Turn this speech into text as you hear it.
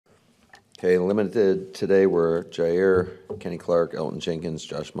Okay, limited today were Jair, Kenny Clark, Elton Jenkins,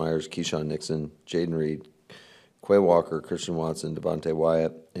 Josh Myers, Keyshawn Nixon, Jaden Reed, Quay Walker, Christian Watson, Devonte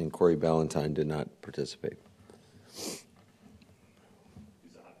Wyatt, and Corey Ballantyne did not participate. Is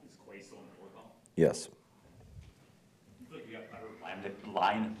Quay still in the protocol? Yes. You feel like you got better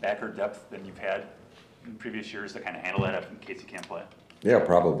linebacker depth than you've had in previous years to kind of handle that in case you can't play? Yeah,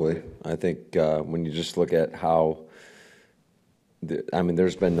 probably. I think when you just look at how,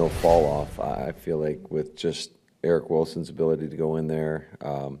 there's been no fall off. I feel like with just Eric Wilson's ability to go in there,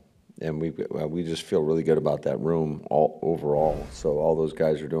 and we just feel really good about that room overall. So all those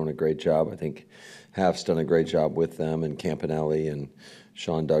guys are doing a great job. I think Half's done a great job with them, and Campanelli and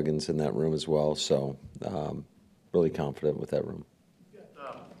Sean Duggan's in that room as well. So really confident with that room. You've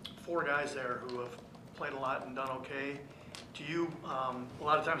got 4 guys there who have played a lot and done okay. Do you, a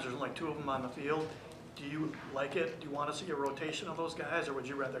lot of times there's only 2 of them on the field. Do you like it? Do you want to see a rotation of those guys, or would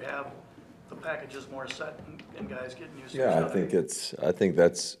you rather have the packages more set and guys getting used to each other? I think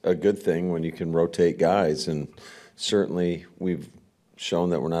that's a good thing when you can rotate guys, and certainly we've shown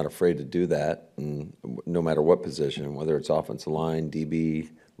that we're not afraid to do that, and no matter what position, whether it's offensive line,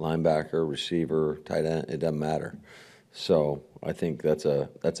 DB, linebacker, receiver, tight end, it doesn't matter. So I think that's a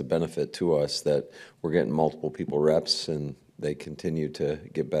benefit to us that we're getting multiple people reps, and they continue to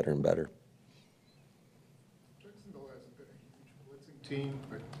get better and better. Jacksonville hasn't been a huge blitzing team,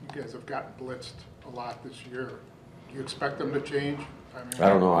 but you guys have gotten blitzed a lot this year. Do you expect them to change? I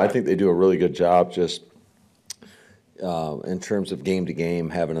don't know. I think they do a really good job just in terms of game to game,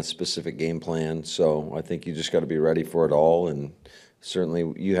 having a specific game plan. So I think you just got to be ready for it all, and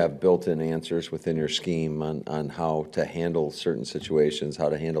certainly you have built-in answers within your scheme on how to handle certain situations, how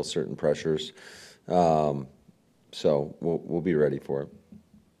to handle certain pressures. So we'll be ready for it.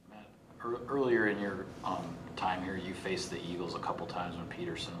 Matt, earlier in your time here, you faced the Eagles a couple times when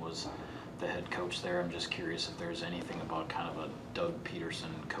Peterson was the head coach there. I'm just curious if there's anything about kind of a Doug Peterson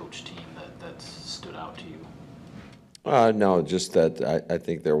coach team that stood out to you. No, just that I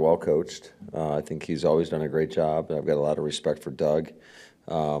think they're well coached. I think he's always done a great job. I've got a lot of respect for Doug,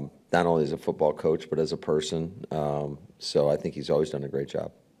 not only as a football coach, but as a person. So I think he's always done a great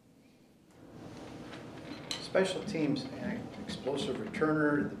job. Special teams, explosive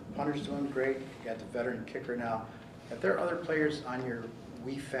returner, the punter's doing great. You got the veteran kicker now. Are there other players on your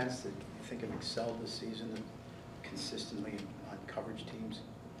we-fense that you think have excelled this season consistently on coverage teams?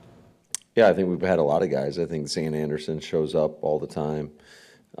 Yeah, I think we've had a lot of guys. I think Zane Anderson shows up all the time.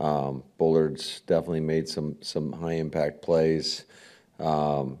 Bullard's definitely made some high-impact plays.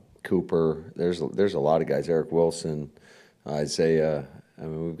 Cooper, there's a lot of guys. Eric Wilson, Isaiah.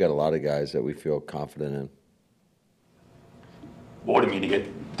 We've got a lot of guys that we feel confident in. What would it mean to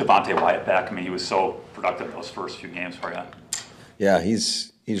get Devonte Wyatt back? He was so productive those first few games for you. Yeah,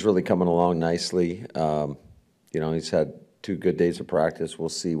 he's really coming along nicely. He's had 2 good days of practice. We'll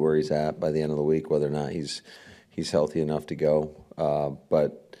see where he's at by the end of the week, whether or not he's healthy enough to go.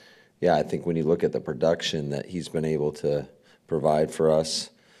 But yeah, I think when you look at the production that he's been able to provide for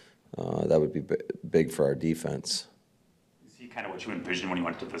us, that would be big for our defense. Is he kind of what you envisioned when you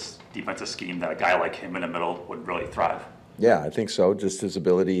went to this defensive scheme, that a guy like him in the middle would really thrive? Yeah, I think so. Just his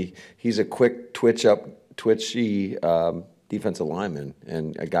ability. He's a quick twitchy defensive lineman,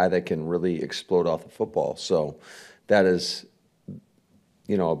 and a guy that can really explode off the football. So that is,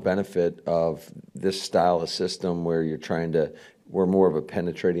 a benefit of this style of system where we're more of a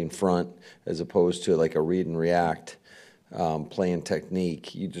penetrating front as opposed to like a read and react playing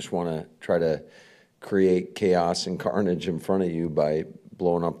technique. You just want to try to create chaos and carnage in front of you by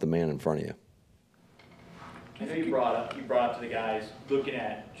blowing up the man in front of you. I know you brought up to the guys looking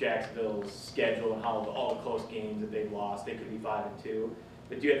at Jacksonville's schedule and how all the close games that they've lost, they could be 5-2.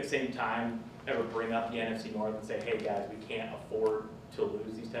 But do you at the same time ever bring up the NFC North and say, hey guys, we can't afford to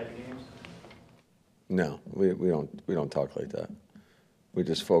lose these type of games? No, we don't talk like that. We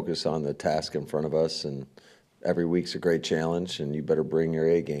just focus on the task in front of us, and every week's a great challenge, and you better bring your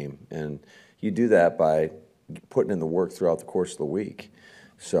A game. And you do that by putting in the work throughout the course of the week.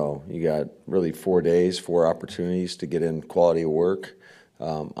 So you got really 4 days, 4 opportunities to get in quality of work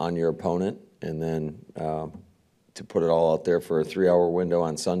on your opponent, and then to put it all out there for a 3-hour window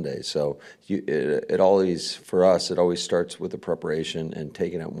on Sunday. So it always, for us, it always starts with the preparation and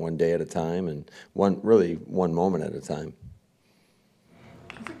taking it one day at a time, and one moment at a time.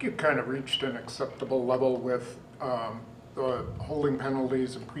 Do you think you've kind of reached an acceptable level with the holding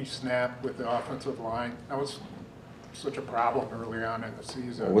penalties and pre-snap with the offensive line? That was such a problem early on in the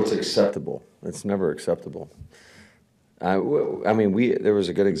season. What's acceptable? It's never acceptable. I mean, there was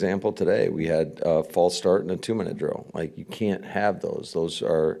a good example today. We had a false start and a 2-minute drill. Like, you can't have those. Those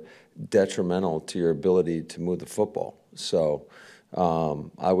are detrimental to your ability to move the football. So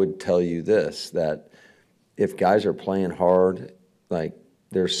I would tell you this, that if guys are playing hard, like,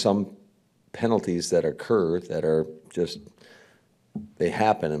 there's some penalties that occur that are just, they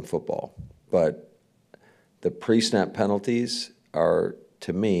happen in football. But the pre-snap penalties are,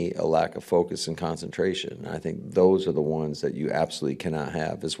 to me, a lack of focus and concentration. And I think those are the ones that you absolutely cannot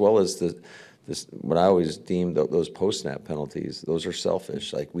have, as well as what I always deemed those post-snap penalties. Those are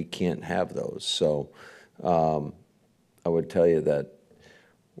selfish. Like, we can't have those. So I would tell you that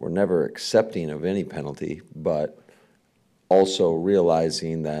we're never accepting of any penalty, but also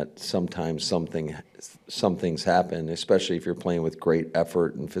realizing that sometimes some things happen, especially if you're playing with great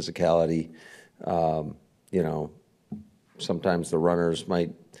effort and physicality. You know, sometimes the runners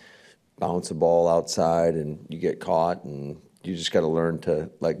might bounce a ball outside and you get caught, and you just got to learn to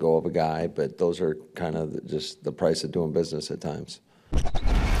let go of a guy. But those are kind of just the price of doing business at times.